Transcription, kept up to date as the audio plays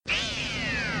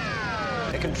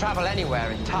It can travel anywhere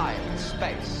in time and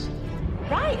space.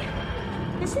 Right.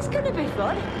 This is gonna be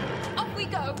fun. Off we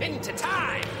go into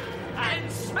time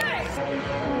and space!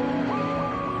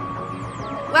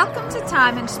 Welcome to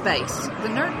Time and Space, the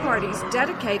Nerd Party's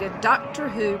dedicated Doctor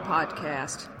Who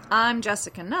podcast. I'm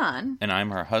Jessica Nunn. And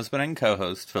I'm her husband and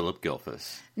co-host, Philip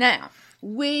Gilfus. Now,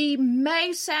 we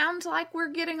may sound like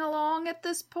we're getting along at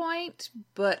this point,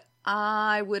 but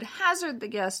I would hazard the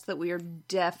guess that we are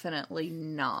definitely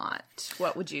not.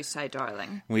 What would you say,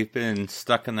 darling? We've been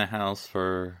stuck in the house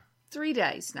for 3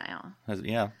 days now.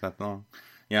 Yeah, that long.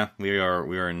 Yeah, we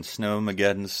are in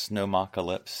Snowmageddon,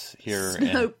 Snowmocalypse here.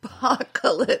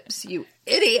 Snowpocalypse, you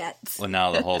idiots! Well,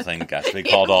 now the whole thing got to be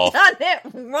called off. You've done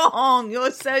it wrong. You're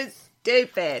so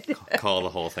stupid. Call the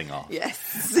whole thing off.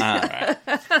 Yes. All right.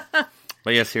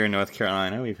 But yes, here in North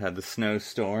Carolina, we've had the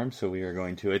snowstorm, so we are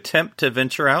going to attempt to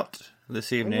venture out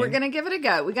this evening. We're going to give it a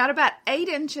go. We got about 8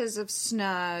 inches of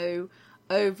snow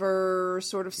over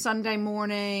sort of Sunday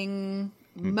morning,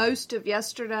 most of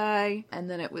yesterday, and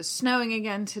then it was snowing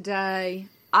again today.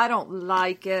 I don't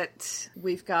like it.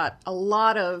 We've got a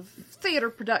lot of theater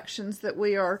productions that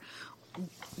we are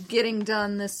getting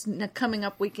done this coming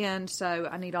up weekend, so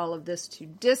I need all of this to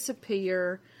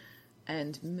disappear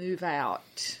and move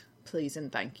out. Please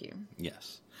and thank you.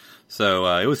 Yes. So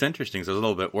it was interesting. So I was a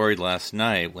little bit worried last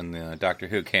night when the Doctor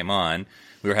Who came on.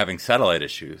 We were having satellite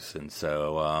issues, and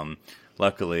so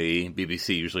luckily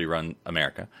BBC usually runs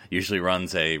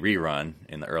a rerun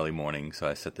in the early morning. So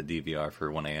I set the DVR for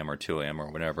 1 a.m. or 2 a.m.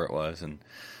 or whatever it was, and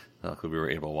luckily we were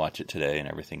able to watch it today, and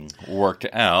everything worked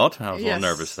out. I was a little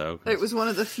nervous, though. It was one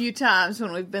of the few times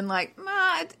when we've been like,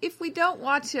 if we don't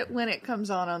watch it when it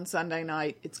comes on Sunday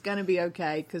night, it's going to be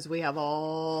okay, because we have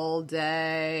all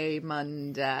day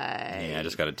Monday. Yeah, I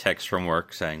just got a text from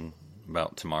work saying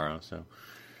about tomorrow, so.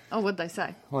 Oh, what'd they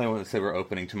say? Well, they said we're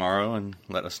opening tomorrow, and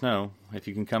let us know if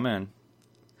you can come in.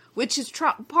 Which is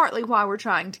partly why we're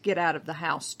trying to get out of the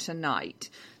house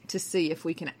tonight, to see if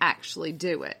we can actually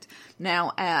do it.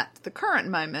 Now, at the current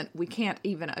moment, we can't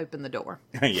even open the door.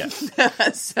 Yes.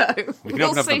 So,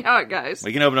 we'll see how it goes.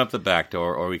 We can open up the back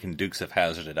door, or we can Dukes of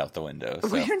Hazzard it out the window. So.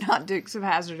 We're not Dukes of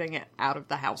Hazarding it out of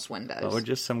the house windows. But we're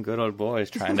just some good old boys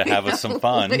trying to have us some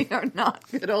fun. We are not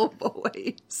good old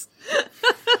boys.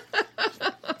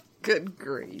 Good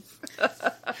grief.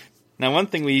 Now, one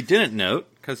thing we didn't note,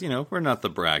 because, we're not the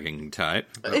bragging type.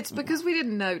 It's because we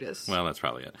didn't notice. Well, that's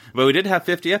probably it. But we did have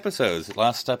 50 episodes.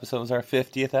 Last episode was our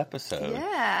 50th episode.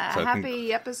 Yeah. So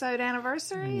happy episode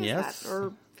anniversary? Yes.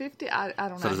 Or 50? I don't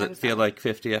know. So does it feel like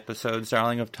 50 episodes,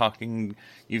 darling, of talking?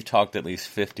 You've talked at least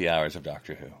 50 hours of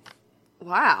Doctor Who.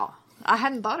 Wow. I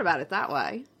hadn't thought about it that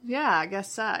way. Yeah, I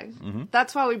guess so. Mm-hmm.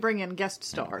 That's why we bring in guest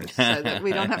stars, so that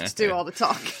we don't have to do all the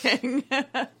talking.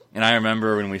 And I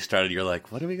remember when we started, you're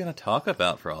like, what are we going to talk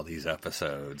about for all these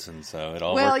episodes? And so it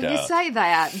all worked out. Well, you say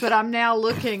that, but I'm now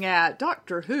looking at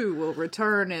Doctor Who will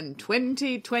return in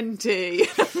 2020.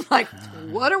 I'm like,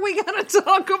 what are we going to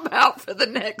talk about for the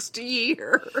next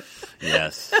year?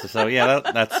 Yes. So yeah,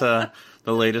 that's the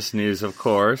latest news, of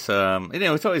course.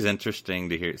 It's always interesting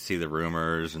to see the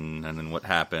rumors and then what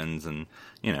happens. And,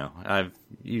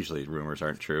 usually rumors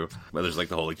aren't true. But there's like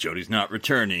the whole, Jodie's not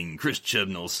returning, Chris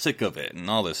Chibnall's sick of it, and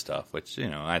all this stuff, which,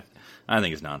 I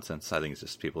think is nonsense. I think it's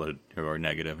just people who are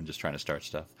negative and just trying to start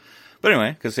stuff. But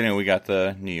anyway, because, we got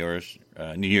the New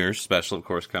Year's special, of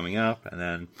course, coming up. And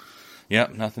then,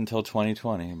 nothing till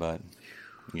 2020, but...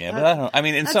 Yeah, but I don't. I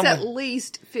mean, in some at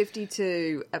least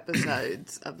 52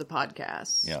 episodes of the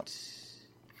podcast. Yep.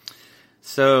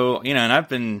 So and I've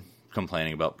been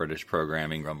complaining about British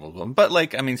programming, but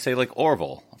say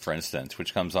Orville, for instance,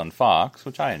 which comes on Fox,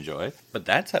 which I enjoy, but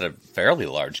that's had a fairly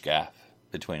large gap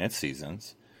between its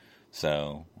seasons.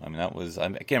 So I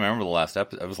can't remember the last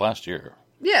episode. It was last year.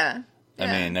 Yeah. I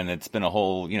mean, and it's been a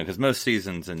whole, because most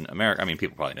seasons in America. I mean,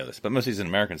 people probably know this, but most seasons in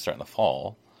America start in the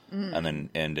fall, and then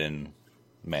end in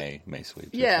May sweep.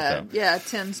 Yeah, it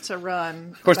tends to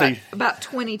run of course about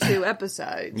 22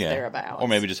 episodes, thereabouts. Or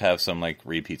maybe just have some,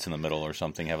 repeats in the middle or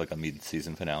something, have, a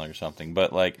mid-season finale or something.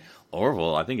 But,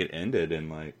 Orville, I think it ended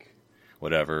in,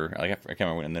 whatever. I can't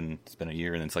remember when, and then it's been a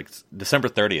year, and it's December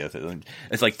 30th.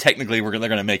 It's technically they're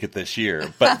going to make it this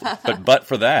year. But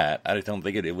for that, I don't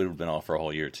think it would have been off for a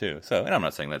whole year, too. So, and I'm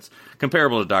not saying that's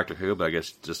comparable to Doctor Who, but I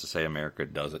guess just to say America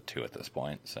does it, too, at this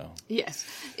point. So yes.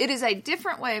 It is a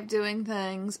different way of doing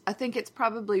things. I think it's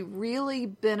probably really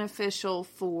beneficial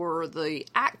for the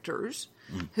actors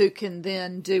who can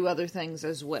then do other things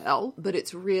as well. But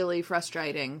it's really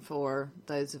frustrating for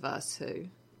those of us who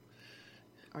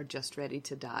are just ready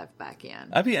to dive back in.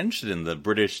 I'd be interested in the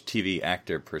British TV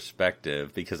actor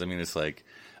perspective, because, it's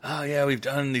oh yeah, we've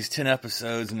done these 10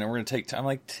 episodes and then we're going to take time.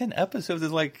 Like 10 episodes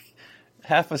is like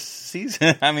half a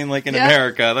season. I mean, like in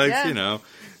America, like, you know,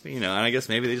 and I guess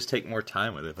maybe they just take more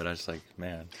time with it, but I was like,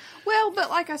 man. Well, but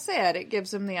like I said, it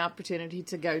gives them the opportunity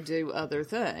to go do other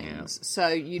things. Yeah. So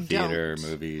you Theater, don't...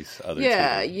 movies, other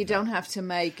TV. You don't have to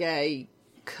make a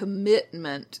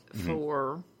commitment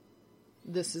for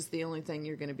this is the only thing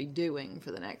you're going to be doing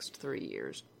for the next 3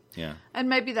 years. Yeah. And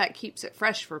maybe that keeps it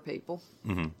fresh for people.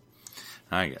 Mm-hmm.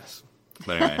 I guess.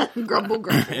 But anyway. Grumble,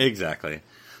 grumble. Exactly.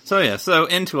 So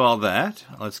into all that,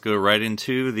 let's go right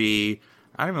into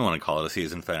I don't even want to call it a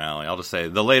season finale. I'll just say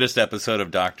the latest episode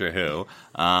of Doctor Who,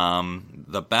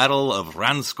 The Battle of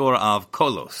Ranskoor of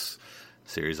Kolos,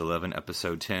 Series 11,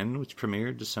 Episode 10, which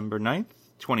premiered December 9th,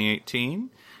 2018.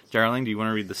 Darling, do you want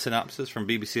to read the synopsis from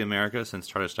BBC America, since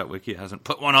TARDIS.wiki hasn't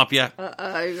put one up yet?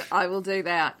 I will do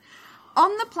that.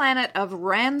 On the planet of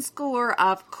Ranskoor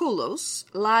of Kolos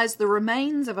lies the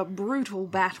remains of a brutal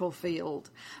battlefield.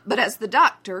 But as the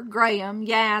Doctor, Graham,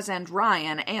 Yaz, and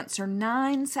Ryan answer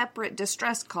 9 separate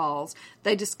distress calls,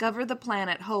 they discover the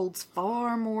planet holds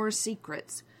far more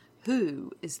secrets.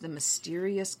 Who is the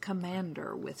mysterious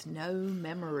commander with no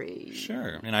memory?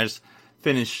 Sure. And I just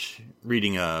finished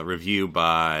reading a review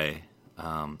by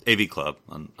AV Club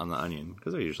on The Onion,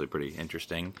 because they're usually pretty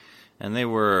interesting. And they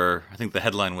were, I think the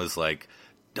headline was like,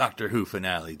 Doctor Who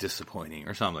finale disappointing,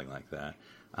 or something like that.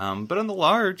 But on the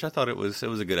large, I thought it was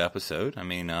a good episode. I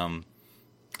mean, I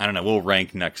don't know, we'll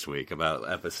rank next week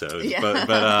about episodes. Yeah.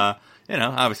 But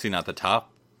obviously not the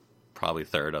top, probably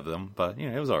third of them. But,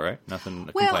 it was all right. Nothing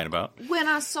to complain about. When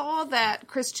I saw that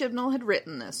Chris Chibnall had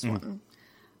written this one,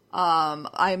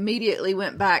 I immediately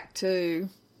went back to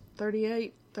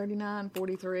 38, 39,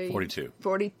 43. 42.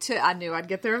 42. I knew I'd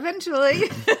get there eventually.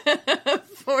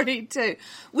 42.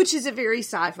 Which is a very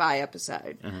sci-fi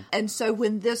episode. Mm-hmm. And so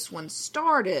when this one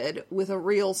started with a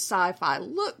real sci-fi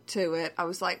look to it, I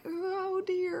was like, oh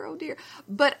dear, oh dear.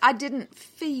 But I didn't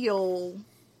feel...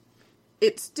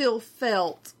 It still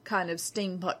felt kind of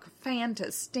steampunk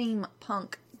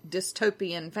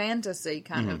dystopian fantasy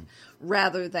kind of,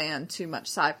 rather than too much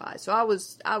sci-fi. So I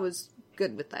was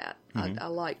good with that. Mm-hmm. I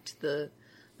liked the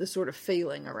sort of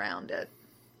feeling around it.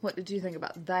 What did you think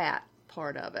about that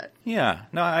part of it? Yeah,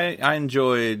 no, I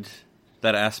enjoyed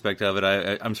that aspect of it.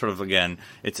 I'm sort of, again,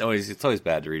 it's always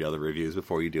bad to read other reviews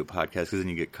before you do a podcast, because then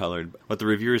you get colored. What the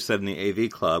reviewer said in the AV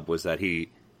Club was that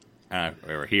he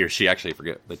or she, actually,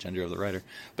 forget the gender of the writer.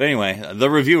 But anyway,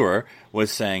 the reviewer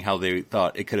was saying how they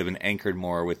thought it could have been anchored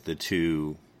more with the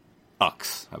two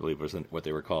Ucks, I believe was what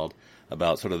they were called,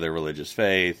 about sort of their religious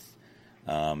faith,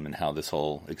 and how this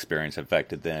whole experience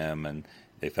affected them, and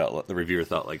the reviewer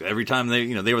thought like every time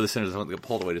they were the sinners, they got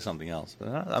pulled away to something else. But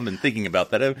I've been thinking about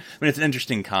that. I mean, it's an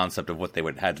interesting concept of what they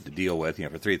would have had to deal with.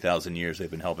 For 3,000 years,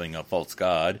 they've been helping a false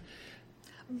god.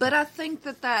 But I think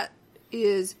that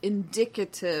is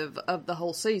indicative of the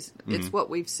whole season. Mm-hmm. It's what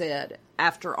we've said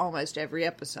after almost every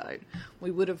episode. We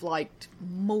would have liked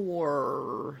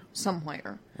more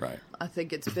somewhere. Right. I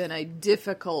think it's been a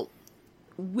difficult,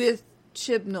 with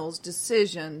Chibnall's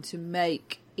decision to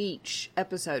make each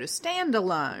episode a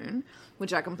standalone,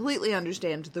 which I completely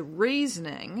understand the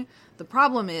reasoning. The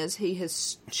problem is he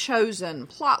has chosen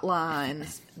plot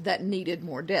lines that needed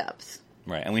more depth.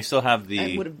 Right, and we still have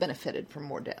and would have benefited from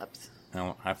more depth.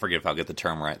 I forget if I'll get the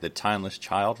term right. The Timeless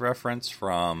Child reference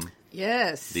from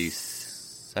the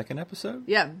second episode?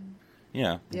 Yeah.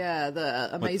 Yeah. Yeah,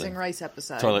 the Amazing Race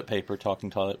episode. Toilet paper, talking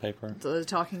toilet paper. The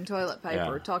talking toilet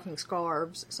paper, talking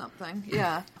scarves, something.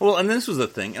 Yeah. Well, and this was the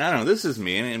thing, and I don't know, this is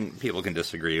me, and people can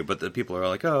disagree, but the people are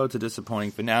like, oh, it's a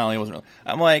disappointing finale. It wasn't really.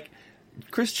 I'm like,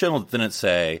 Chris Chibnall didn't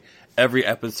say every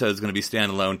episode is going to be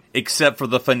standalone except for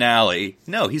the finale.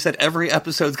 No, he said every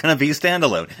episode is going to be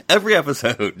standalone. Every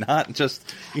episode, not just,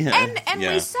 And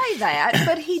we say that,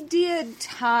 but he did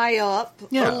tie up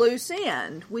a loose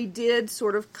end. We did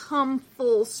sort of come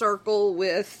full circle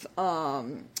with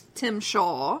Tim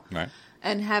Shaw. Right.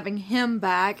 And having him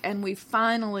back, and we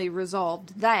finally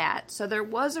resolved that. So there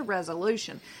was a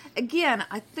resolution. Again,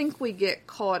 I think we get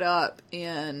caught up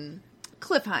in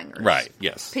cliffhangers. Right,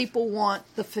 yes. People want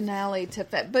the finale to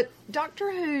fit. But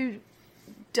Doctor Who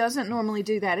doesn't normally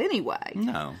do that anyway.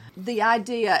 No. The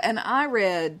idea, and I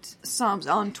read some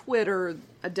on Twitter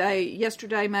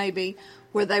yesterday maybe,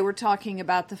 where they were talking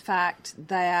about the fact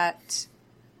that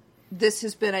this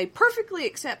has been a perfectly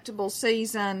acceptable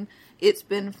season. It's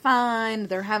been fine.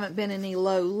 There haven't been any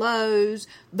low lows,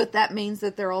 but that means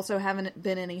that there also haven't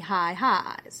been any high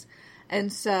highs.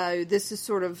 And so this is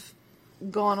sort of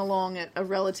gone along at a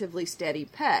relatively steady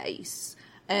pace,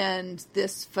 and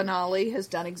this finale has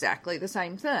done exactly the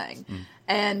same thing.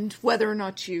 And whether or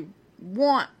not you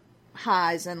want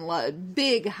highs and lows,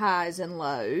 big highs and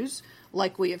lows,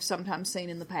 like we have sometimes seen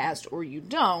in the past, or you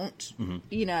don't,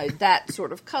 that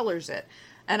sort of colors it.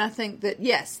 And I think that,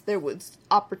 yes, there was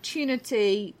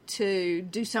opportunity to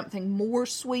do something more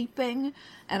sweeping,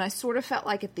 and I sort of felt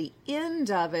like at the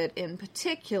end of it, in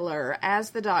particular,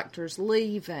 as the Doctor's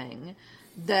leaving,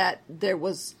 that there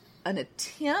was an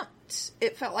attempt.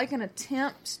 It felt like an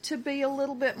attempt to be a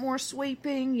little bit more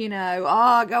sweeping, go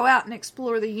out and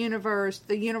explore the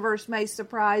universe may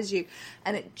surprise you,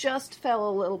 and it just fell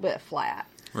a little bit flat.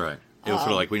 Right. It was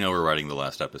sort of like, we know we're writing the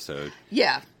last episode.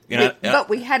 Yeah. But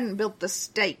we hadn't built the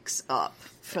stakes up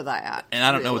for that. And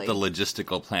I don't know what the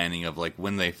logistical planning of, like,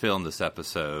 when they filmed this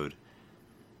episode.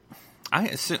 I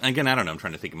don't know. I'm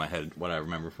trying to think in my head what I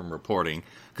remember from reporting.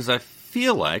 Because I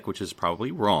feel like, which is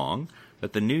probably wrong,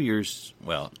 that the New Year's,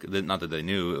 well, not that they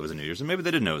knew it was a New Year's, and maybe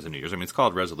they didn't know it was a New Year's. I mean, it's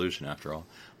called Resolution after all.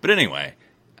 But anyway,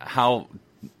 how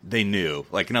they knew.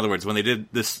 Like, in other words, when they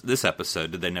did this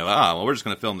episode, did they know, we're just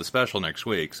going to film the special next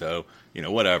week, so,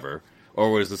 whatever.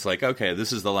 Or was this like, okay,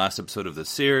 this is the last episode of the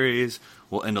series,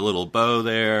 we'll end a little bow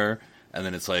there, and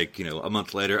then it's like, a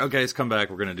month later, okay, let's come back,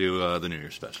 we're going to do the New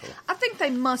Year's special. I think they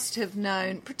must have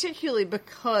known, particularly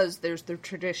because there's the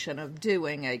tradition of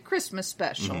doing a Christmas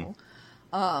special.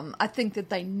 I think that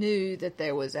they knew that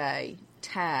there was a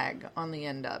tag on the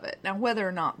end of it. Now, whether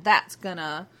or not that's going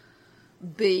to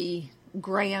be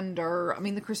grander, I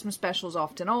mean, the Christmas specials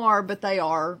often are, but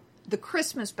the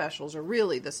Christmas specials are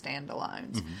really the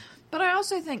standalones. But I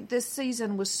also think this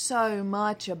season was so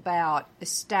much about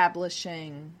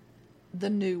establishing the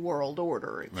new world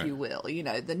order, if you will.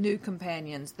 The new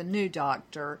companions, the new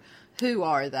Doctor. Who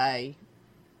are they?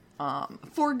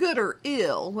 For good or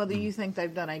ill, whether you think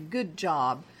they've done a good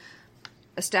job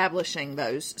establishing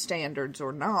those standards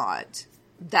or not,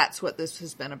 that's what this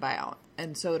has been about.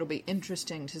 And so it'll be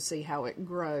interesting to see how it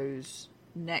grows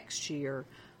next year.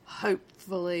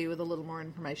 Hopefully with a little more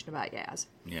information about Yaz.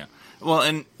 Yeah. Well,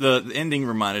 and the ending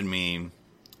reminded me,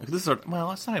 it's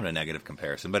not even a negative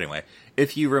comparison, but anyway,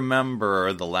 if you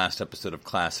remember the last episode of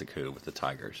Classic Who with the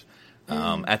Tigers,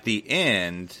 at the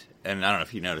end, and I don't know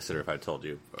if you noticed it or if I told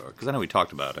you, because I know we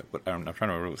talked about it, but I'm trying to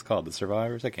remember what it was called, The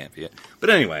Survivors? That can't be it. But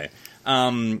anyway,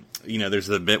 there's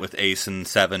the bit with Ace and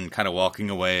Seven kind of walking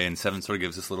away, and Seven sort of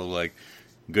gives this little, like,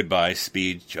 goodbye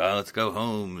speech, let's go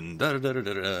home, and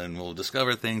da-da-da-da-da, and we'll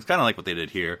discover things, kind of like what they did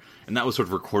here. And that was sort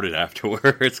of recorded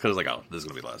afterwards, because like, this is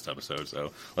going to be the last episode,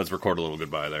 so let's record a little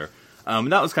goodbye there.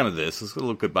 And that was kind of this, a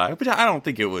little goodbye. But I don't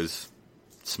think it was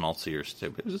schmaltzy or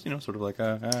stupid. It was just, sort of like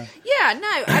Yeah,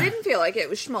 no, I didn't feel like it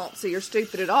was schmaltzy or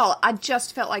stupid at all. I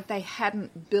just felt like they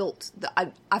hadn't built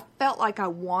I felt like I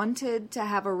wanted to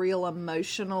have a real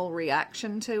emotional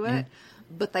reaction to it.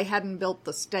 But they hadn't built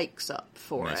the stakes up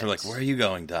for it. So like, where are you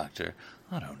going, Doctor?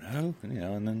 I don't know.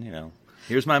 And then,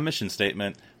 here's my mission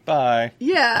statement. Bye.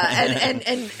 Yeah,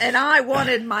 and I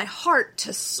wanted my heart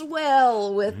to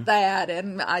swell with that,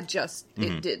 and I just,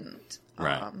 it didn't.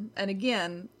 Right. And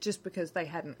again, just because they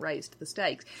hadn't raised the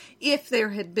stakes. If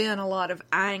there had been a lot of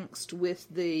angst with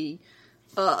the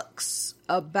Ucks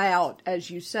about, as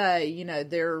you say,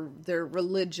 their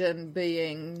religion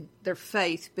being, their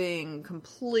faith being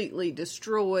completely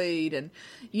destroyed, and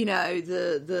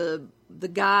the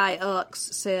guy Ux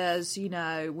says,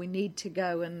 we need to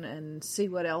go and see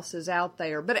what else is out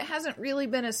there, but it hasn't really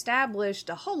been established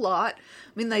a whole lot.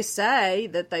 I mean, they say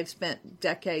that they've spent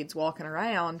decades walking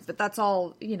around, but that's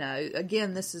all.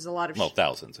 Again, this is a lot of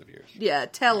thousands of years. Yeah,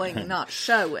 telling, not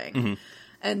showing.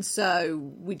 And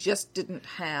so we just didn't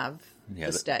have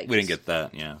the stakes. We didn't get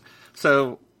that, yeah.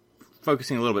 So,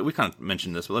 focusing a little bit, we kind of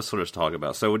mentioned this, but let's sort of talk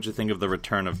about. So, what did you think of the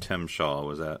return of Tim Shaw?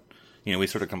 Was that, we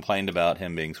sort of complained about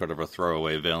him being sort of a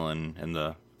throwaway villain in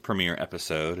the premiere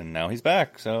episode, and now he's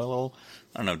back. So, a little,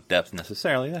 I don't know, depth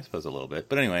necessarily, I suppose a little bit.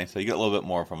 But anyway, so you get a little bit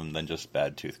more from him than just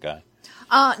Bad Tooth Guy.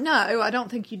 No, I don't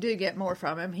think you do get more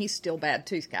from him. He's still Bad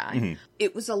Tooth Guy.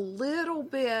 It was a little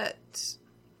bit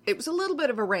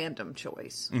of a random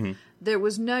choice. There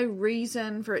was no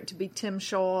reason for it to be Tim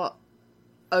Shaw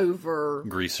over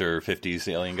Greaser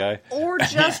 50s alien guy. Or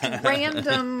just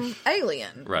random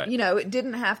alien. Right. It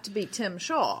didn't have to be Tim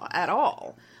Shaw at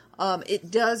all.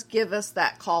 It does give us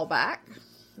that callback.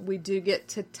 We do get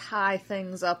to tie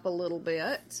things up a little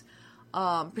bit,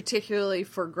 particularly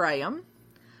for Graham.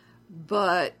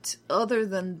 But other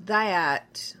than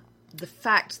that, the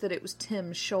fact that it was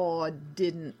Tim Shaw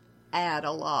didn't add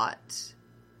a lot.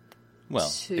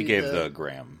 Well, it gave the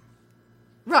Graham.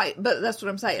 Right, but that's what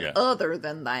I'm saying. Yeah. Other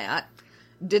than that,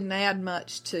 didn't add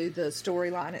much to the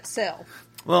storyline itself.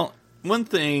 Well, one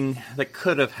thing that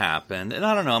could have happened, and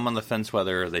I don't know, I'm on the fence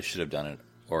whether they should have done it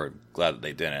or glad that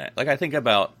they didn't. Like, I think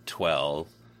about 12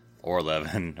 or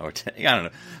 11 or 10. I don't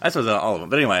know. I suppose not all of them.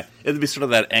 But anyway, it would be sort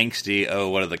of that angsty, oh,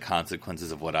 what are the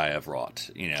consequences of what I have wrought?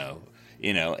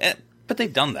 But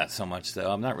they've done that so much,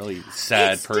 though. I'm not really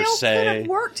sad per se. It still could have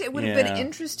worked. It would have been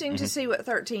interesting to see what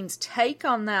 13's take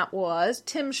on that was.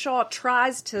 Tim Shaw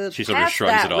tries to pass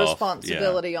that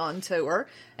responsibility on to her,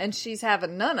 and she's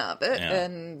having none of it. Yeah.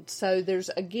 And so there's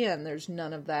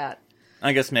none of that.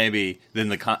 I guess maybe then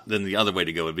the other way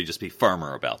to go would be just be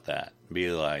firmer about that. Be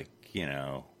like,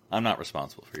 I'm not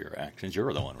responsible for your actions.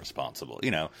 You're the one responsible.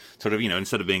 Instead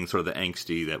of being sort of the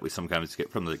angsty that we sometimes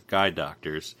get from the guide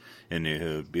doctors, and it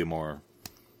would be more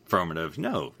affirmative.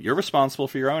 No, you're responsible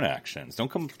for your own actions.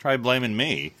 Don't come try blaming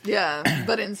me. Yeah,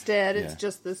 but instead it's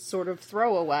just this sort of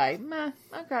throwaway. Meh,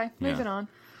 okay, moving on.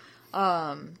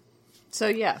 So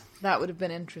yeah, that would have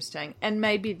been interesting. And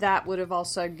maybe that would have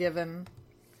also given...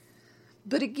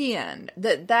 But again,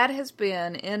 that has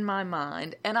been in my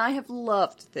mind, and I have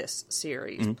loved this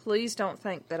series. Mm-hmm. Please don't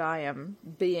think that I am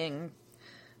being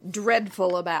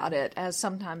dreadful about it, as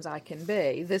sometimes I can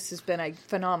be. This has been a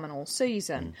phenomenal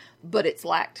season, but it's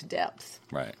lacked depth.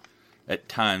 Right. At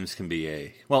times can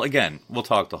be well, again, we'll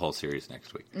talk the whole series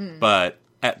next week, but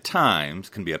at times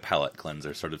can be a palate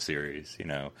cleanser sort of series,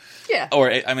 Yeah.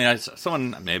 Or,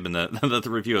 someone may have been the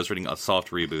review I was reading, a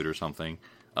soft reboot or something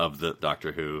of the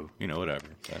Doctor Who, whatever.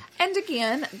 So. And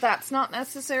again, that's not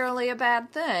necessarily a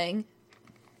bad thing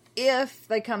if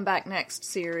they come back next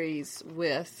series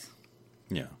with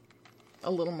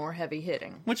a little more heavy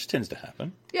hitting. Which tends to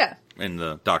happen. Yeah. In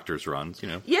the Doctor's runs,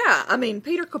 Yeah,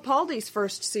 Peter Capaldi's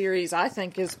first series, I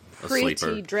think, is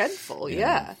pretty dreadful,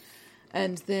 yeah.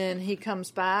 And then he comes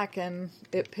back and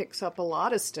it picks up a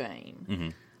lot of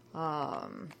steam.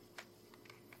 Mm-hmm.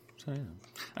 So, yeah.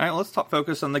 All right, let's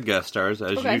focus on the guest stars.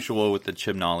 As usual with the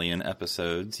Chibnallian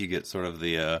episodes, you get sort of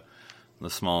the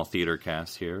small theater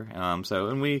cast here. There's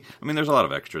a lot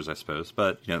of extras, I suppose,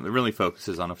 but it really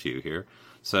focuses on a few here.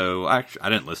 So I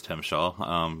didn't list Tim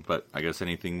Shaw, but I guess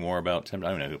anything more about Tim? I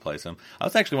don't know who plays him. I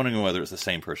was actually wondering whether it's the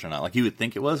same person or not. Like you would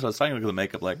think it was. But I was trying to look at the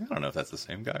makeup. Like I don't know if that's the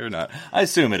same guy or not. I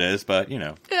assume it is, but you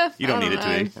don't need it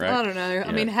to be, right? I don't know. Yeah.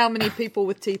 I mean, how many people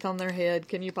with teeth on their head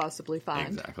can you possibly find?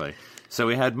 Exactly. So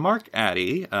we had Mark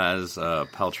Addy as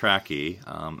Paltraki.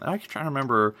 I'm trying to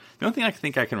remember. The only thing I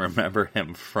think I can remember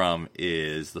him from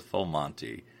is the Full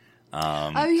Monty.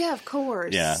 Of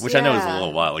course. Yeah, which I know is a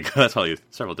little while ago. That's probably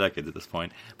several decades at this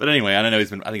point. But anyway, I don't know. I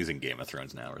think he's in Game of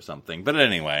Thrones now or something. But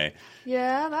anyway.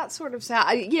 Yeah, that sort of sound.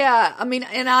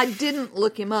 And I didn't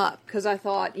look him up because I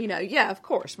thought, of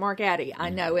course, Mark Addy. I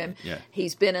know him. Yeah.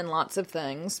 He's been in lots of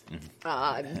things.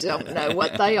 I don't know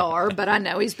what they are, but I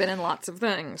know he's been in lots of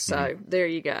things. So there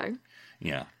you go.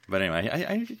 Yeah. But anyway,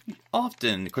 I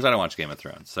often, of course I don't watch Game of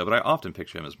Thrones, but I often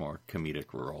picture him as more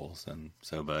comedic roles. And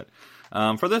so, but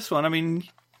for this one,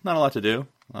 not a lot to do,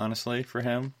 honestly, for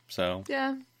him. So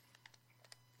yeah.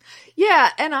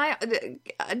 Yeah, and I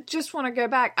just want to go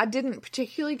back. I didn't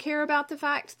particularly care about the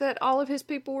fact that all of his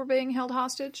people were being held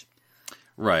hostage.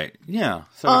 Right, yeah.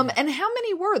 So, and how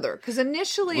many were there? Because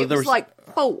initially it was like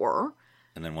 4.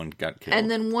 And then one got killed. And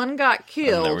then one got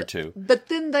killed. And there were 2. But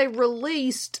then they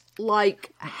released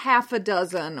like half a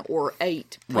dozen or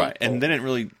 8 people. Right, and then it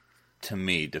really, to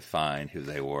me, defined who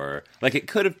they were. Like it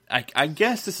could have, I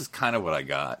guess this is kind of what I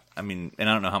got. And I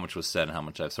don't know how much was said and how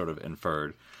much I've sort of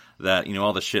inferred. That,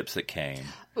 all the ships that came.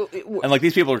 And like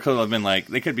these people could have been like,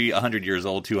 they could be 100 years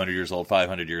old, 200 years old,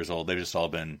 500 years old. They've just all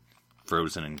been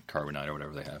frozen in carbonite or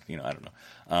whatever they have. I don't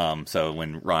know. So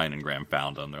when Ryan and Graham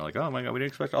found them, they're like, oh my God, we didn't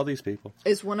expect all these people.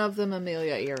 Is one of them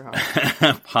Amelia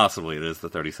Earhart? Possibly. It is the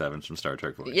 37s from Star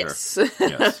Trek. Yes.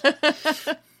 Yes.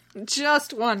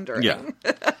 Just wondering. Yeah.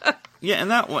 Yeah, and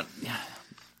that one...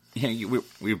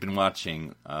 we've been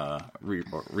watching,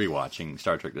 rewatching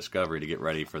Star Trek Discovery to get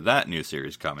ready for that new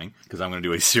series coming, because I'm going to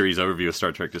do a series overview of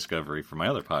Star Trek Discovery for my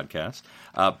other podcast.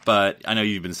 But I know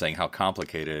you've been saying how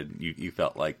complicated you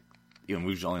felt like,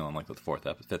 we've only on like the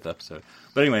 5th episode.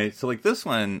 But anyway, so like this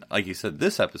one, like you said,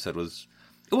 this episode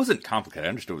it wasn't complicated. I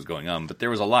understood what was going on, but there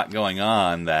was a lot going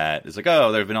on that is like,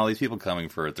 oh, there have been all these people coming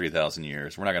for 3,000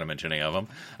 years. We're not going to mention any of them.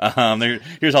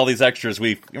 Here's all these extras.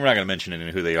 We're not going to mention any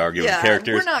of who they are, given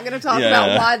characters. We're not going to talk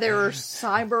about why they were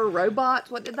cyber robots.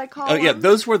 What did they call them? Oh, yeah,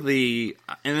 those were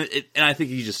and I think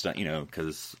you just,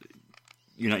 because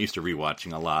you're not used to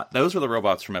rewatching a lot. Those were the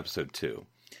robots from episode 2.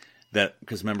 that,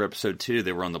 because remember episode 2,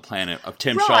 they were on the planet of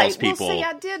Tim Right. Shaw's people. Well, see,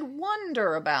 I did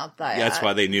wonder about that. Yeah, that's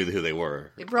why they knew who they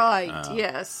were. Right,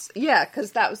 yes. Yeah,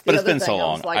 because that was the But it's other been thing. so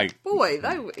I was long. like, boy,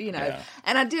 they, Yeah.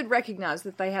 And I did recognize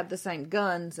that they had the same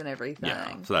guns and everything.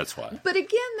 Yeah, so that's why. But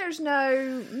again, there's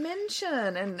no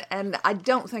mention, and I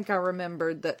don't think I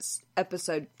remembered that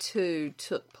episode 2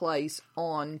 took place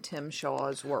on Tim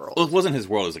Shaw's world. Well, it wasn't his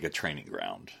world, it was like a training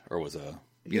ground, or was a...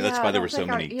 Yeah, that's why there were so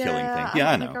many killing things.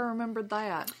 Yeah, I know. I think I remembered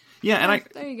that. Yeah, and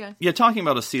there you go. Yeah, talking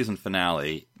about a season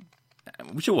finale,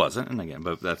 which it wasn't, and again,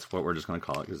 but that's what we're just going to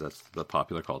call it because that's the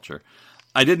popular culture.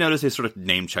 I did notice they sort of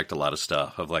name-checked a lot of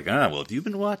stuff of like, well, if you've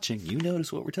been watching, you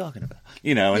notice what we're talking about.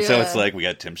 And so it's like, we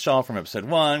got Tim Shaw from episode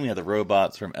 1, we had the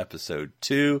robots from episode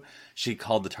 2. She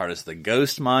called the TARDIS the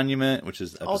Ghost Monument, which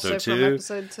is episode also 2. From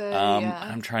episode 2,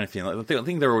 I'm trying to feel like, I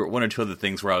think there were 1 or 2 other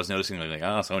things where I was noticing, like,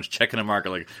 someone's checking a marker,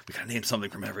 like, we gotta name something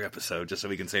from every episode just so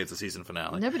we can say it's a season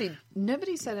finale.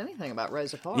 Nobody said anything about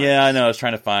Rosa Parks. Yeah, I know. I was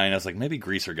trying to find. I was like, maybe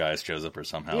Greaser Guys shows up or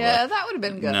somehow. Yeah, that would have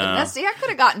been good. No. See, I could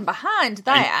have gotten behind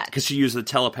that because she used the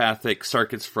telepathic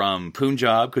circuits from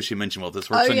Punjab. Because she mentioned, well, this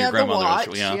works on your grandmother.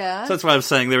 Watch, yeah. So that's why I was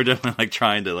saying they were definitely like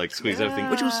trying to like squeeze everything,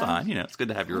 which was fine. It's good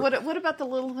to have your. What about the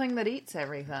little thing that eats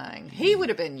everything? He would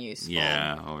have been useful.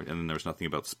 Yeah, and then there was nothing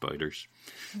about spiders.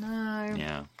 No.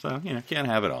 Yeah, so can't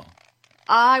have it all.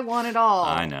 I want it all.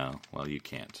 I know. Well, you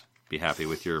can't. Be happy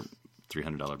with your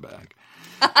 $300 bag.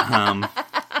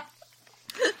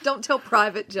 Don't tell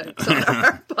private jokes on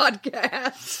our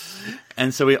podcast.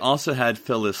 And so we also had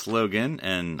Phyllis Logan,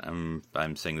 and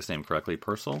I'm saying this name correctly,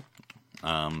 Purcell,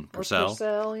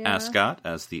 Purcell, yeah. Ascot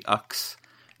as the Ux,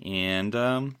 and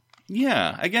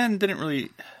again, didn't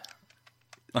really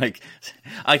like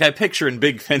I picture in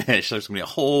Big Finish. There's gonna be a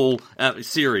whole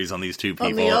series on these two people.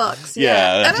 On the Ux,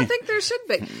 yeah. And I think there should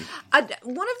be.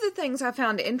 One of the things I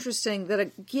found interesting that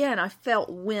again I felt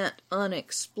went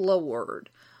unexplored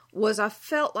was I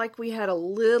felt like we had a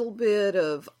little bit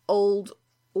of old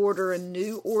order and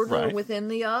new order within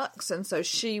the Ux, and so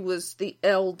she was the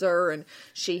elder, and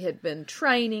she had been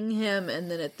training him, and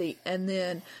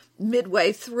then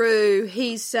midway through,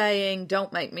 he's saying,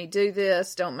 "Don't make me do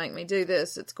this. Don't make me do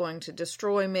this. It's going to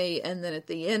destroy me." And then at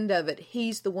the end of it,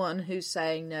 he's the one who's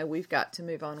saying, "No, we've got to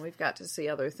move on. We've got to see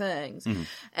other things." Mm-hmm.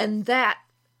 And that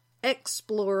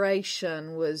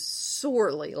exploration was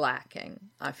sorely lacking.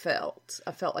 I felt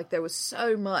like there was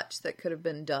so much that could have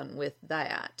been done with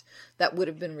that would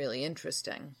have been really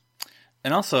interesting.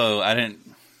 And also, I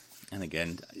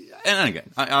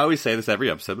always say this every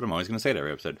episode, but I'm always going to say it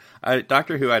every episode.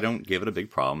 Doctor Who, I don't give it a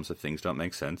big problem if things don't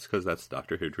make sense, because that's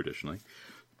Doctor Who traditionally.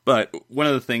 But one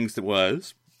of the things that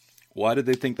was, why did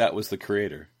they think that was the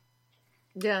creator?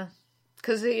 Yeah.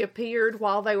 Because he appeared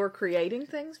while they were creating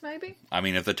things, maybe? I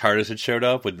mean, if the TARDIS had showed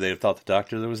up, would they have thought the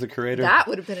Doctor was the creator? That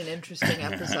would have been an interesting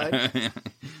episode.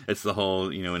 It's the whole,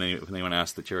 when anyone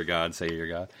asks that you're a god, say you're a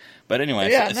god. But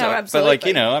anyway, absolutely. But like,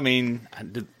 I don't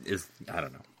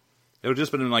know. It would have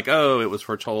just been like, it was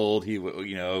foretold,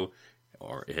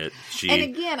 or she and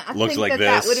again, I looked think like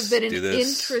that this, would have been an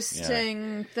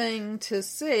interesting thing to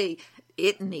see.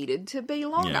 It needed to be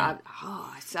longer. Yeah.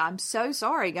 I'm so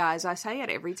sorry, guys. I say it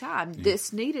every time.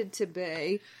 This needed to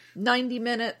be 90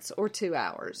 minutes or 2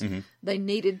 hours. Mm-hmm. They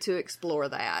needed to explore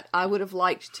that. I would have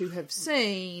liked to have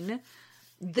seen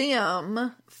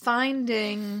them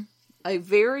finding a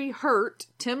very hurt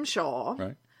Tim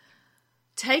Shaw,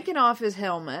 taken off his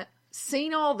helmet,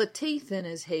 seen all the teeth in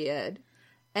his head,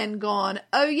 and gone,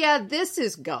 "Oh yeah, this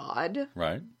is God."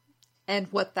 Right. And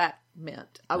what that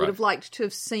meant. I would have liked to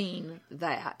have seen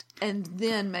that, and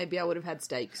then maybe I would have had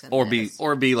stakes in this.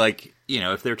 Or be like,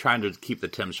 if they're trying to keep the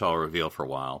Tim Shaw reveal for a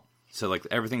while, so like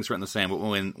everything's written the same. But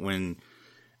when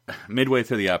midway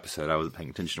through the episode, I wasn't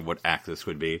paying attention to what act this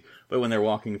would be, but when they're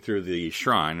walking through the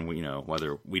shrine,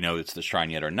 whether we know it's the shrine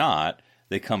yet or not,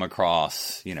 they come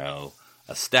across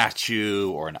a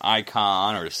statue or an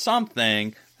icon or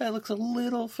something that looks a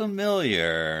little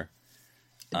familiar.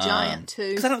 Giant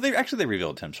too. Because they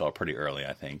revealed Tim Shaw pretty early,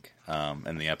 I think,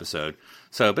 in the episode.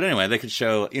 So, but anyway, they could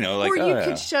show, or you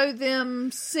could show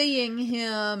them seeing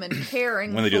him and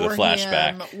caring when they do the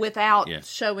flashback him without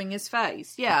showing his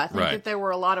face. Yeah, I think that there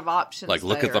were a lot of options. Like,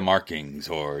 look at the markings,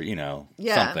 or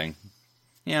something.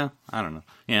 Yeah, I don't know.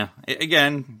 Yeah,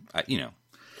 again,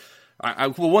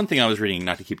 well, one thing I was reading,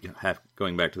 not to keep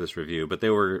going back to this review, but they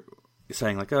were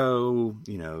saying like,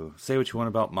 say what you want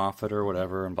about Moffat or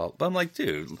whatever, but I'm like,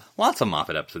 dude, lots of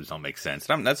Moffat episodes don't make sense.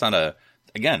 That's not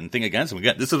think against him.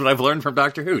 Again, this is what I've learned from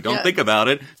Doctor Who. Don't think about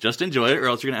it. Just enjoy it, or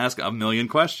else you're going to ask a million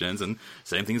questions. And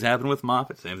same things happen with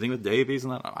Moffat. Same thing with Davies.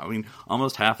 And that. I mean,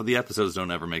 almost half of the episodes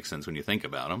don't ever make sense when you think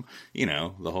about them. You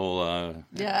know, the whole... and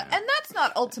that's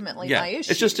not ultimately my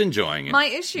issue. It's just enjoying it. My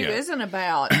issue isn't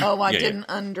about, I didn't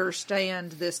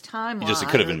understand this timeline. It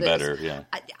could have been better,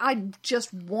 I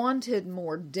just wanted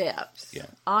more depth. Yeah.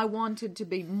 I wanted to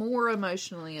be more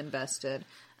emotionally invested.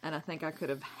 And I think I could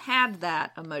have had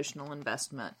that emotional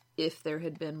investment if there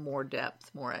had been more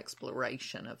depth, more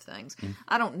exploration of things.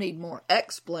 I don't need more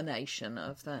explanation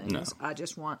of things. No. I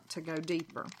just want to go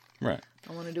deeper. Right.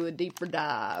 I want to do a deeper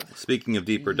dive. Speaking of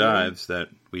deeper dives that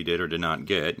we did or did not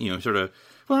get, sort of,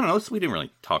 well, I don't know, we didn't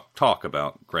really talk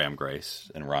about Graham Grace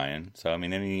and Ryan. So, I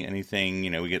mean, anything,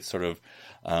 we get sort of,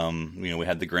 we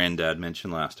had the granddad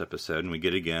mention last episode, and we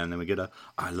get again, and we get a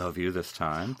 "I love you" this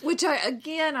time, which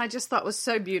I just thought was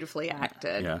so beautifully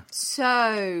acted. Yeah,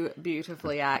 so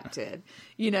beautifully acted.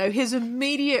 His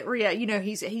immediate reaction.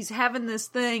 He's having this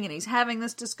thing, and he's having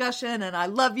this discussion, and "I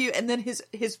love you," and then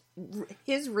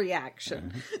his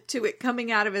reaction to it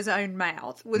coming out of his own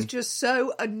mouth was just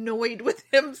so annoyed with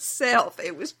himself.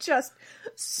 It was just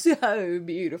so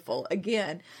beautiful.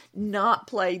 Again, not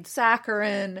played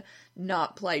saccharine.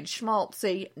 Not played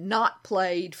schmaltzy, not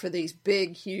played for these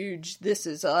big, huge, this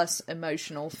is us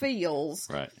emotional feels.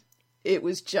 Right. It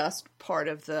was just part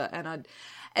of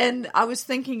and I was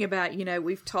thinking about,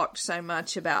 we've talked so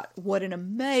much about what an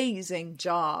amazing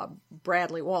job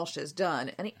Bradley Walsh has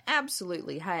done, and he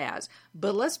absolutely has.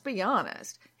 But let's be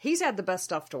honest, he's had the best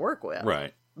stuff to work with.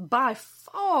 Right. By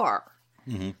far.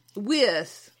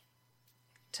 With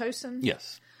Tosin.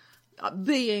 Yes.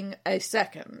 Being a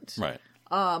second. Right.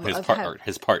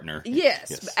 His partner.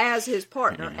 Yes, as his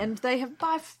partner. And they have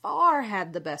by far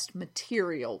had the best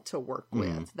material to work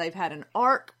with. They've had an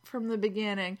arc from the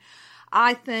beginning.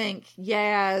 I think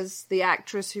Yaz, the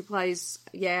actress who plays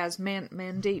Yaz,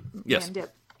 Mandeep,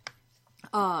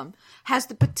 has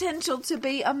the potential to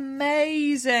be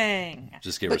amazing.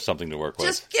 Just give her something to work with.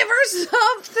 Just give her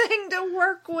something to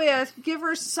work with. Give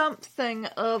her something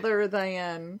other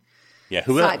than... Yeah,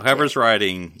 whoever's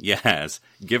writing Yaz,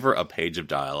 give her a page of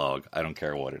dialogue. I don't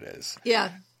care what it is. Yeah.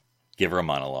 Give her a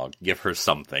monologue. Give her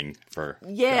something, for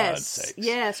God's sakes.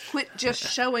 Yes, quit just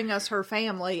showing us her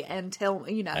family and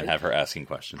and have her asking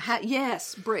questions.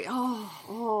 Yes,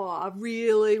 I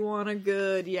really want a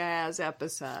good Yaz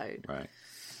episode. Right.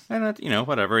 And,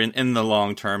 whatever. In the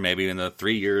long term, maybe in the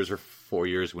 3 years or 4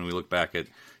 years when we look back at,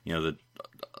 the...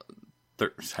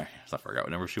 Sorry, I forgot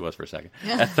what number she was for a second.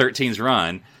 At 13's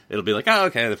run, it'll be like, oh,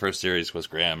 okay, the first series was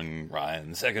Graham and Ryan.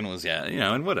 The second was,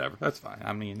 and whatever. That's fine.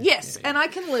 I mean... Yes, and I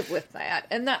can live with that.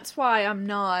 And that's why I'm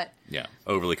not... Yeah,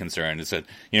 overly concerned. It's that,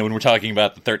 when we're talking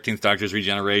about the 13th Doctor's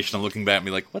regeneration, I'm looking back and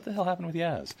be like, what the hell happened with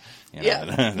Yaz?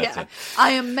 Yeah.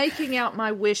 I am making out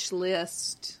my wish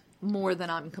list more than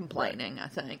I'm complaining, I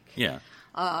think. Yeah.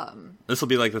 This will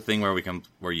be like the thing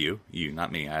where you,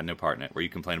 not me, I had no part in it, where you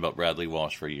complain about Bradley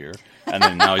Walsh for a year, and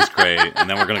then now he's great, and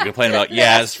then we're going to complain about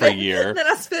Yaz for a year. Then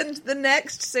I spend the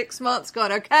next 6 months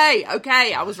going, okay,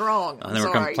 I was wrong. And then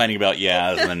we're complaining about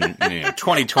Yaz, and then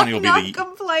 2020 will be not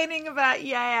complaining about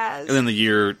Yaz. And then the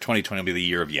year 2020 will be the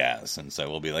year of Yaz, and so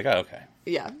we'll be like, oh, okay.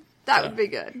 Yeah, that would be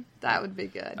good. That would be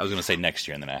good. I was going to say next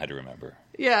year, and then I had to remember.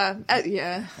 Yeah,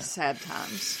 sad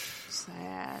times.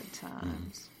 Sad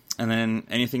times. And then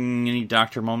any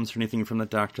Doctor moments or anything from the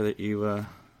Doctor that you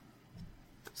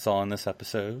saw in this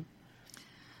episode?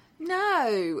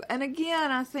 No. And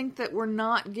again, I think that we're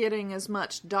not getting as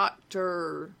much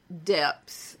Doctor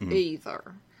depth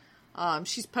either.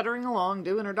 She's puttering along,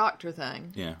 doing her Doctor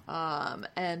thing. Yeah.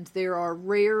 And there are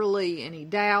rarely any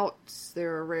doubts.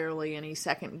 There are rarely any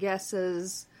second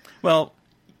guesses. Well,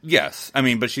 yes. I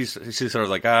mean, but she's sort of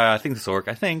like, I think this will work.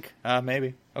 I think.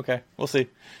 Maybe. Okay. We'll see.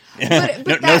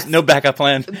 But no backup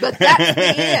plan. But that's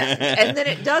the end. And then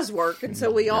it does work, and so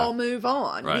we all move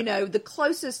on. Right. The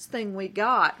closest thing we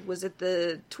got was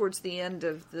towards the end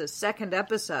of the second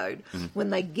episode when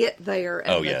they get there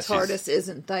and the TARDIS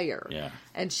isn't there. Yeah.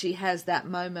 And she has that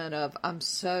moment of, I'm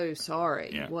so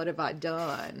sorry. Yeah. What have I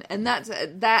done? And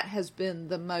that has been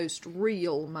the most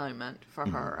real moment for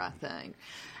her, I think.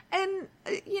 And,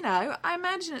 I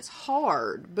imagine it's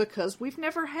hard because we've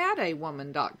never had a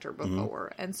woman doctor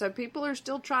before. And so people are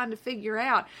still trying to figure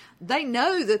out. They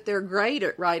know that they're great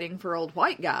at writing for old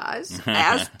white guys,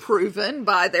 as proven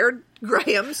by their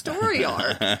Graham story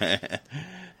arc.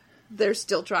 They're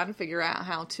still trying to figure out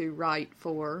how to write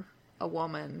for a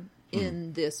woman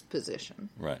in this position.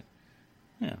 Right.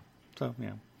 Yeah. So,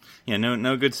 yeah. Yeah,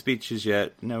 no good speeches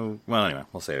yet. No, well, anyway,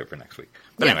 we'll save it for next week.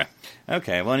 But anyway,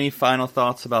 okay, well, any final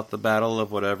thoughts about the Battle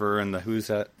of whatever and the Who's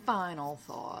That? Final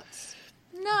thoughts?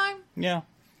 No. Yeah.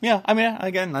 I mean,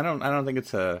 again, I don't think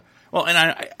it's a... Well, and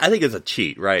I think it's a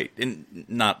cheat, right? And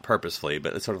not purposefully,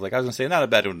 but it's sort of like, I was going to say, not a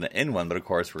bad one to end one, but of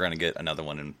course we're going to get another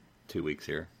one in 2 weeks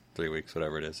here. 3 weeks,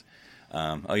 whatever it is.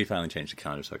 You finally changed the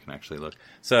calendar so I can actually look.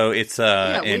 So it's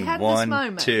in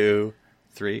 1, 2,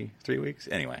 3 weeks?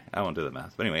 Anyway, I won't do the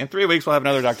math. But anyway, in 3 weeks we'll have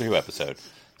another Doctor Who episode.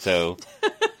 So,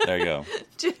 there you go.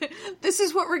 This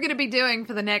is what we're going to be doing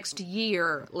for the next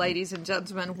year, ladies and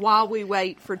gentlemen, while we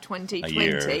wait for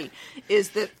 2020,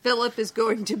 is that Philip is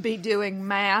going to be doing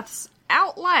maths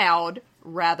out loud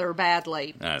rather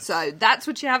badly. So that's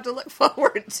what you have to look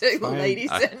forward to,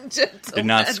 ladies and gentlemen. Did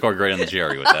not score great on the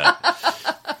Jerry with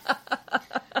that.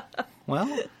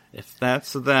 Well, if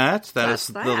that's that is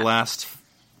the last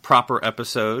proper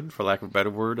episode, for lack of a better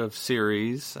word, of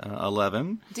Series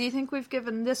 11. Do you think we've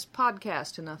given this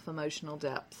podcast enough emotional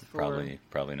depth? Probably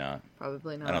not.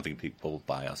 Probably not. I don't think people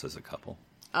buy us as a couple.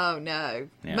 Oh, no.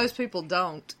 Yeah. Most people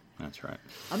don't. That's right.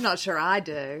 I'm not sure I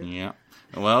do. Yeah.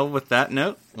 Well, with that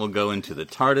note, we'll go into the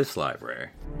TARDIS library.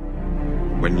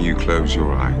 When you close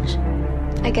your eyes,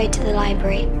 I go to the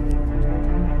library.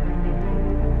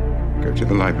 Go to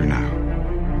the library now.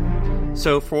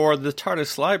 So for the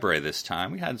TARDIS library this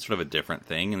time, we had sort of a different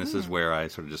thing, and this is where I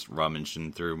sort of just rummaged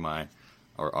in through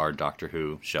our Doctor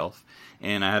Who shelf,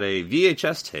 and I had a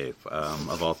VHS tape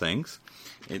of all things.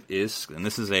 It is, and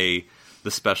this is the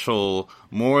special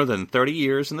More Than 30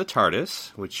 Years in the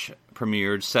TARDIS, which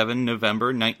premiered 7 November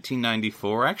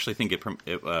 1994. I actually think it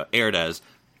aired as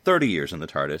 30 Years in the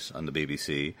TARDIS on the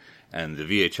BBC, and the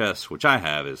VHS, which I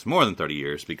have, is More Than 30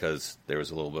 Years because there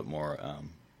was a little bit more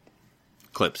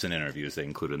clips and interviews they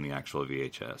included in the actual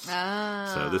VHS.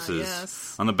 So this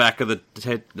is on the back of the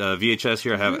VHS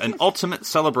here. I have an ultimate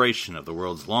celebration of the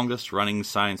world's longest-running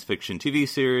science fiction TV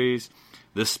series.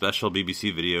 This special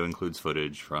BBC video includes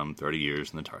footage from 30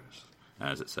 Years in the TARDIS,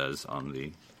 as it says on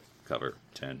the cover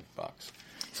 10 box.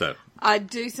 So I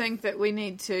do think that we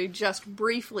need to just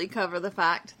briefly cover the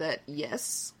fact that,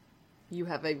 yes, you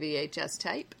have a VHS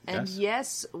tape, and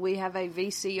yes, we have a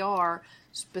VCR,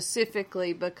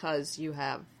 specifically because you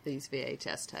have these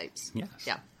VHS tapes. Yes.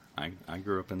 Yeah. I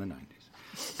grew up in the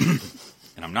 90s.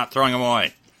 And I'm not throwing them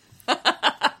away.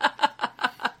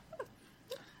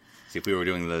 See, if we were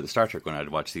doing the Star Trek one, I'd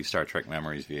watch the Star Trek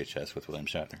Memories VHS with William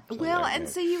Shatner. So well, and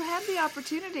see, you had the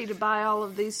opportunity to buy all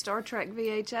of these Star Trek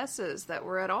VHSs that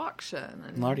were at auction.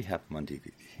 And... I already have them on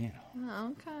DVD,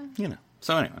 Oh, okay.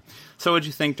 So anyway. So what'd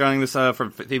you think during this, for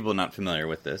people not familiar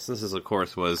with this, is, of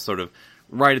course, was sort of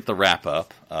right at the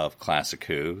wrap-up of Classic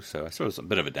Who, so I suppose it was a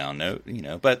bit of a down note,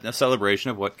 but a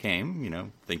celebration of what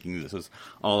came, thinking this was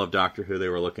all of Doctor Who they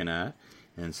were looking at.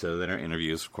 And so there are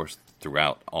interviews, of course,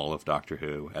 throughout all of Doctor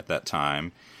Who at that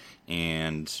time.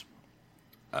 And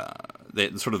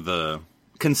sort of the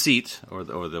conceit, or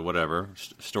the whatever,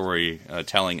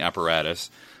 story-telling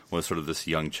apparatus was sort of this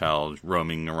young child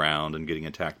roaming around and getting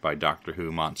attacked by Doctor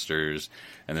Who monsters.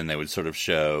 And then they would sort of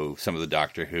show some of the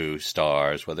Doctor Who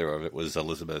stars, whether it was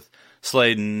Elizabeth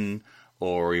Sladen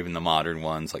or even the modern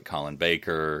ones like Colin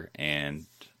Baker and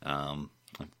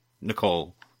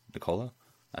Nicola,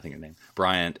 I think her name,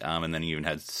 Bryant, and then you even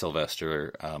had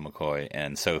Sylvester McCoy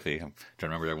and Sophie. I'm trying to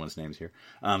remember everyone's names here.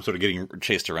 Sort of getting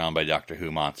chased around by Doctor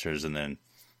Who monsters and then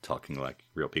talking like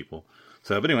real people.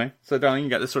 So, but anyway, darling,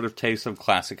 you got this sort of taste of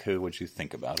Classic Who. What'd you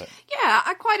think about it? Yeah,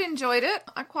 I quite enjoyed it.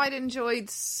 I quite enjoyed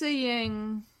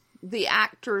seeing the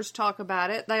actors talk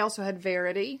about it. They also had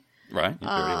Verity. Right,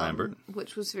 Verity Lambert.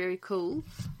 Which was very cool.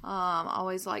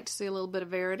 Always like to see a little bit of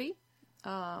Verity.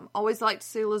 Always like to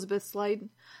see Elizabeth Sladen.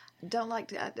 Don't like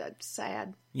to...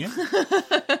 sad. Yeah.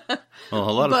 Well,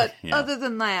 a lot but other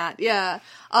than that, yeah.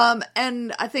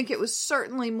 And I think it was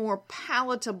certainly more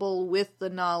palatable with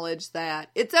the knowledge that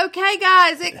it's okay,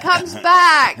 guys, it comes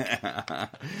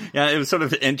back. Yeah, it was sort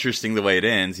of interesting the way it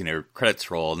ends. Credits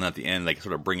roll, and at the end, they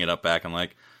sort of bring it up back. I'm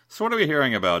like, so what are we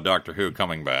hearing about Doctor Who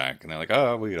coming back? And they're like,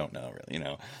 oh, we don't know, really,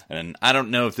 And I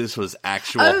don't know if this was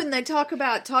actual... Oh, and they talk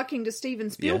about talking to Steven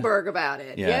Spielberg about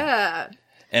it. Yeah.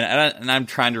 And I'm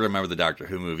trying to remember the Doctor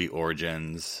Who movie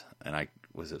Origins, and it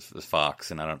was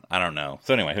Fox, and I don't know.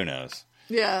 So anyway, who knows?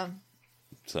 Yeah.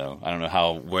 So I don't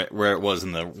know where it was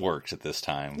in the works at this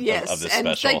time. Yes, of this and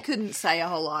special. They couldn't say a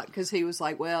whole lot because he was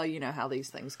like, "Well, you know how these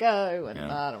things go," and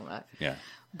I don't know. Yeah.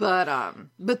 But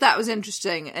that was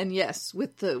interesting, and yes,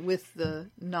 with the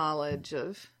knowledge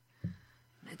of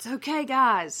It's okay,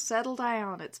 guys. Settle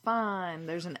down. It's fine.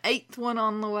 There's an 8th one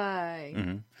on the way.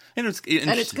 Mm-hmm. And it's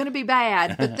going to be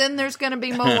bad, but then there's going to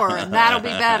be more, and that'll be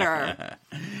better.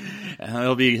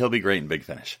 He'll be great in Big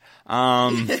Finish.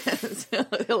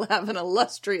 He'll have an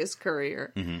illustrious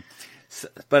career. Mm-hmm. So,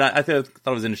 but I thought it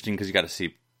was interesting because you got to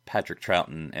see Patrick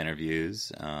Troughton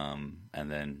interviews, and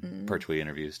then Pertwee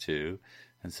interviews too.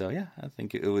 And so, yeah, I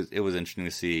think it was interesting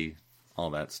to see all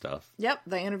that stuff. Yep,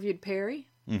 they interviewed Perry.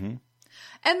 Mm-hmm.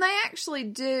 And they actually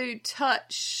do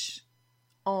touch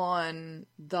on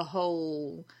the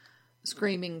whole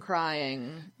screaming,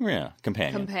 crying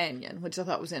companion, which I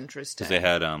thought was interesting. Because they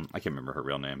had, I can't remember her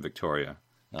real name, Victoria,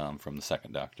 from the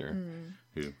Second Doctor,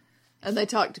 who... And they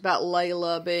talked about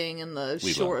Layla being in the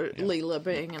Leela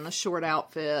being in the short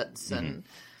outfits, and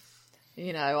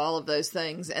all of those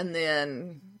things. And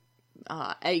then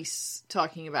Ace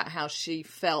talking about how she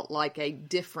felt like a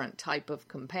different type of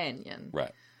companion.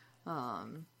 Right.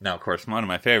 Now, of course, one of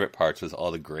my favorite parts was all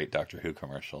the great Doctor Who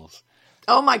commercials.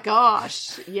 Oh my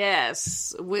gosh,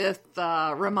 yes, with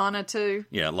Romana too.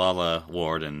 Yeah, Lala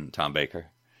Ward and Tom Baker.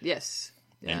 Yes.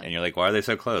 Yeah. And you're like, why are they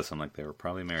so close? I'm like, they were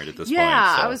probably married at this point.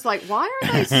 Yeah, So. I was like, why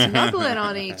are they snuggling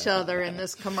on each other in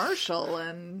this commercial?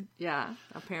 And yeah,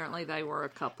 apparently they were a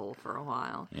couple for a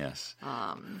while. Yes.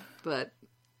 But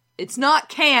it's not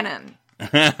canon.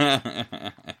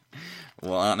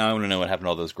 Well, now I want to know what happened to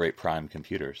all those great Prime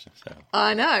computers. So.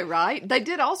 I know, right? They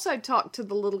did also talk to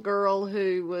the little girl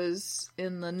who was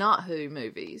in the Not Who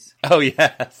movies. Oh,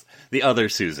 yes. The other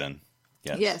Susan.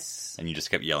 Yes. And you just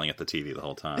kept yelling at the TV the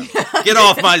whole time. Get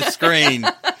off my screen!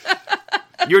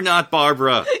 You're not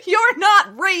Barbara! You're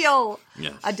not real!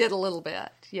 Yes. I did a little bit,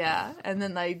 yeah. And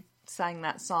then they sang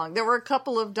that song. There were a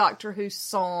couple of Doctor Who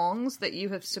songs that you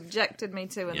have subjected me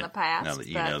to in the past. Now that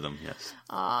you know them, yes.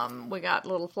 We got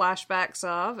little flashbacks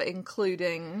of,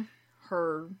 including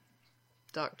her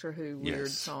Doctor Who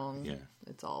weird song. Yeah.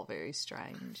 It's all very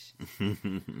strange.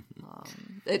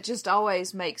 It just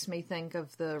always makes me think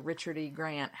of the Richard E.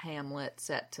 Grant Hamlet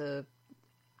set to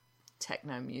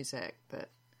techno music, but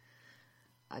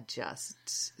I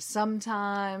just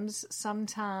sometimes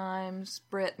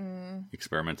Britain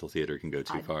experimental theater can go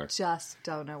too far. I just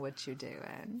don't know what you're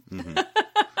doing.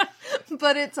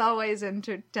 But it's always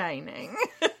entertaining.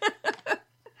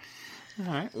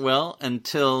 All right. Well,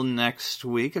 until next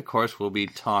week, of course, we'll be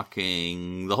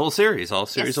talking the whole series, all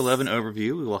Series 11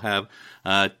 overview. We will have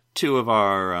 2 of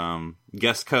our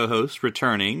guest co-hosts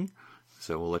returning,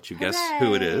 so we'll let you guess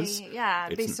who it is. Yeah,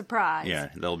 be surprised. Yeah,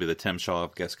 that'll be the Tim Shaw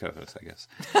of guest co-hosts, I guess.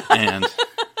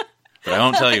 But I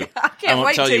won't tell you. I can't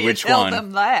wait tell till you which tell one.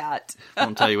 them that. I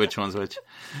won't tell you which one's which.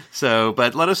 So,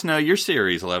 but let us know your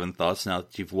Series 11 thoughts now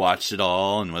that you've watched it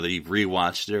all, and whether you've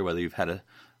rewatched it or whether you've had a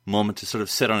moment to sort of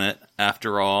sit on it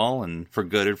after all, and for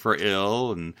good or for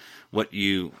ill, and what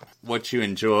you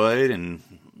enjoyed and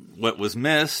what was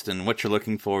missed and what you're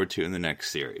looking forward to in the next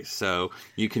series. So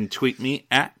you can tweet me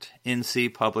at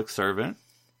NC Public Servant.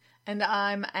 And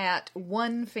I'm at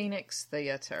One Phoenix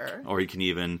Theater. Or you can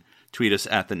even tweet us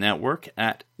at the network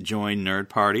at Join Nerd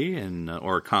Party, and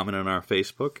or comment on our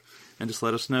Facebook. And just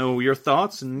let us know your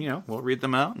thoughts, and we'll read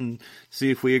them out and see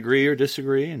if we agree or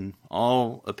disagree. And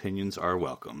all opinions are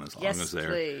welcome as long as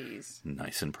they're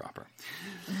nice and proper.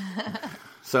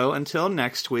 So until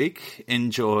next week,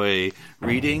 enjoy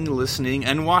reading, listening,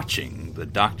 and watching the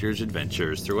Doctor's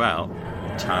adventures throughout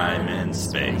time and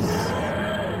space.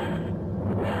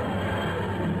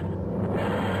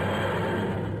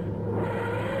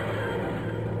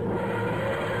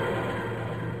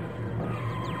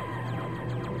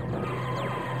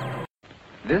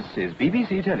 This is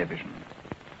BBC Television.